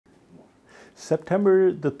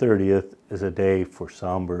September the 30th is a day for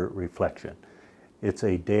somber reflection. It's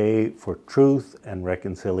a day for truth and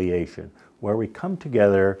reconciliation, where we come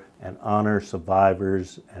together and honor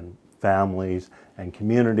survivors and families and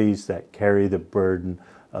communities that carry the burden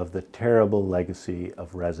of the terrible legacy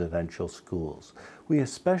of residential schools. We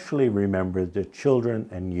especially remember the children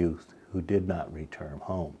and youth who did not return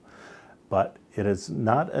home. But it is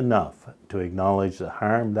not enough to acknowledge the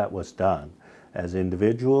harm that was done. As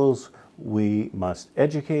individuals, we must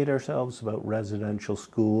educate ourselves about residential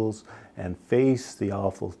schools and face the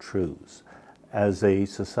awful truths. As a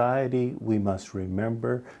society, we must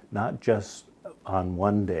remember not just on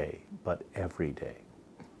one day, but every day.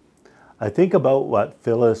 I think about what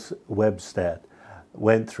Phyllis Webstead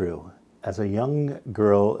went through as a young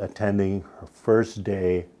girl attending her first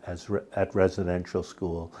day at residential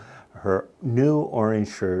school. Her new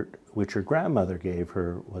orange shirt, which her grandmother gave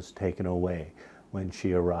her, was taken away when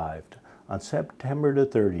she arrived. On September the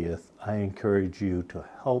 30th, I encourage you to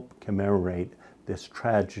help commemorate this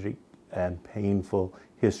tragic and painful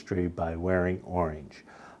history by wearing orange.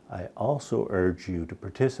 I also urge you to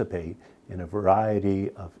participate in a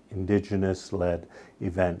variety of Indigenous-led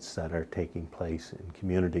events that are taking place in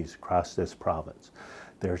communities across this province.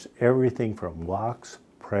 There's everything from walks,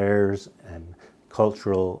 prayers, and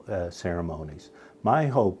cultural ceremonies. My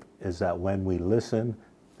hope is that when we listen,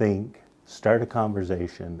 think, start a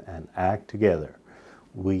conversation, and act together,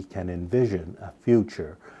 we can envision a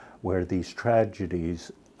future where these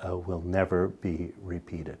tragedies will never be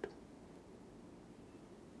repeated.